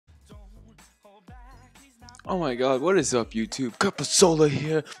Oh my god, what is up YouTube? Capasola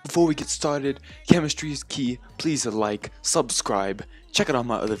here. Before we get started, chemistry is key. Please like, subscribe, check out all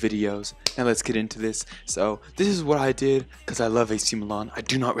my other videos, and let's get into this. So, this is what I did because I love AC Milan. I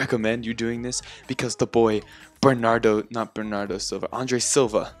do not recommend you doing this because the boy Bernardo Silva, Andre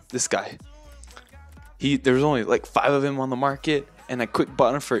Silva, this guy. There was only like 5 of him on the market, and I quick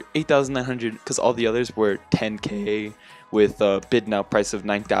bought him for 8,900 because all the others were 10k with a bid now price of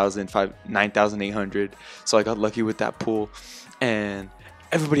 9,800. So I got lucky with that pool, and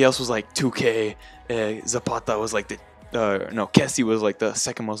everybody else was like 2k. Zapata was like Kessie was like the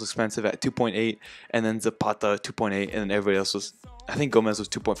second most expensive at 2.8, and then Zapata 2.8, and then everybody else was, I think Gomez was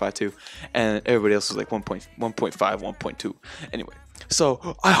 2.52, and everybody else was like 1.5, 1.2. Anyway,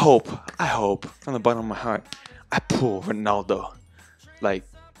 so I hope from the bottom of my heart I pull Ronaldo, like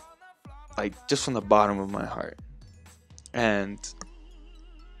just from the bottom of my heart. And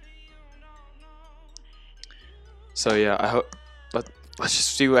so yeah, I hope. Let's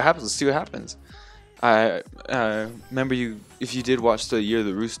just see what happens. Let's see what happens. I remember if you did watch the Year of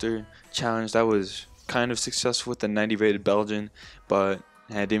the Rooster challenge, that was kind of successful with the 90 rated Belgian, but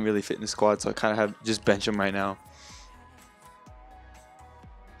I didn't really fit in the squad, so I kind of have just bench him right now.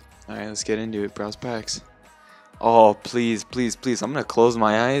 All right, let's get into it. Browse packs. Oh, please, please, please! I'm gonna close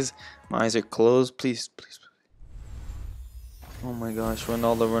my eyes. My eyes are closed. Please, please. Oh my gosh,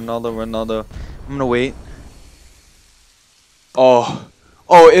 Ronaldo. I'm gonna wait. Oh,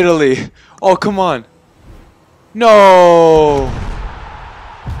 Italy. Oh, come on. No.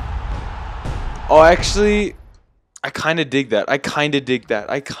 Oh, actually, I kind of dig that.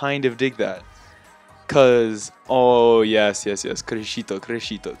 Cause, oh yes.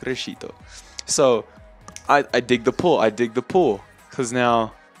 Crescito. So, I dig the pull. Cause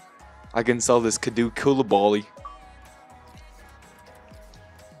now, I can sell this Kadu Koulibaly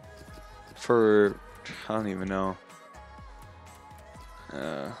for, I don't even know.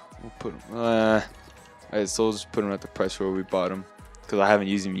 We'll put him. Alright, so we'll just put him at the price where we bought him, because I haven't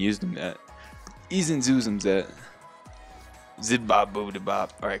used him yet. Zuzum's at Zidbop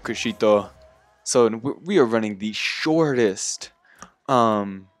Boobdabop. Alright, Crescito. So we are running the shortest.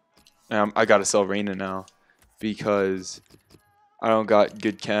 I gotta sell Reina now because I don't got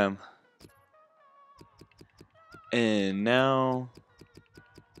good chem. And now,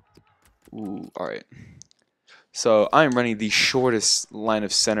 alright. So I'm running the shortest line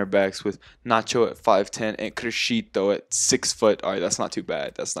of center backs with Nacho at 5'10" and Crescito at 6 foot. Alright, that's not too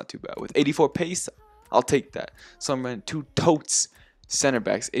bad. With 84 pace, I'll take that. So I'm running 2 totes center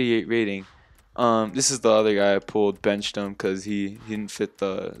backs, 88 rating. This is the other guy I pulled, benched him because he didn't fit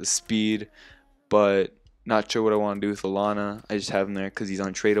the speed, but not sure what I want to do with Alana. I just have him there because he's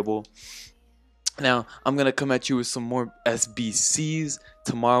untradeable. Now, I'm going to come at you with some more SBCs.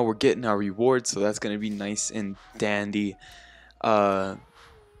 Tomorrow we're getting our rewards, so that's going to be nice and dandy. Goalkeeper,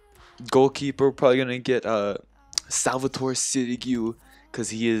 we're probably going to get Salvatore Sirigu because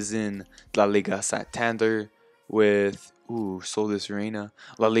he is in La Liga Santander with, Solis Reina.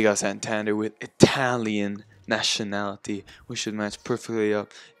 La Liga Santander with Italian nationality. We should match perfectly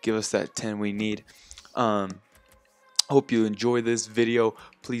up. Give us that 10 we need. Hope you enjoy this video.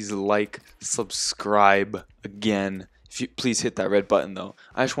 Please like, subscribe again. Please hit that red button though.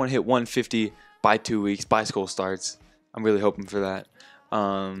 I just want to hit 150 by 2 weeks, by school starts. I'm really hoping for that.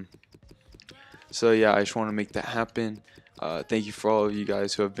 So yeah, I just want to make that happen. Thank you for all of you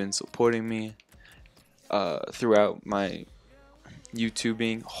guys who have been supporting me throughout my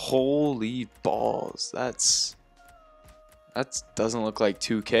YouTubing. Holy balls, that doesn't look like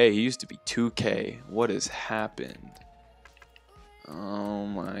 2K. He used to be 2K. What has happened? Oh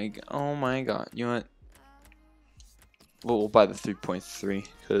my god. You know what? We'll buy the 3.3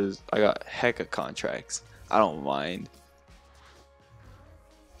 because I got hecka contracts. I don't mind.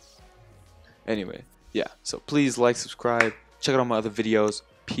 Anyway, yeah. So please like, subscribe, check out all my other videos.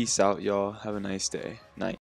 Peace out, y'all. Have a nice day. Night.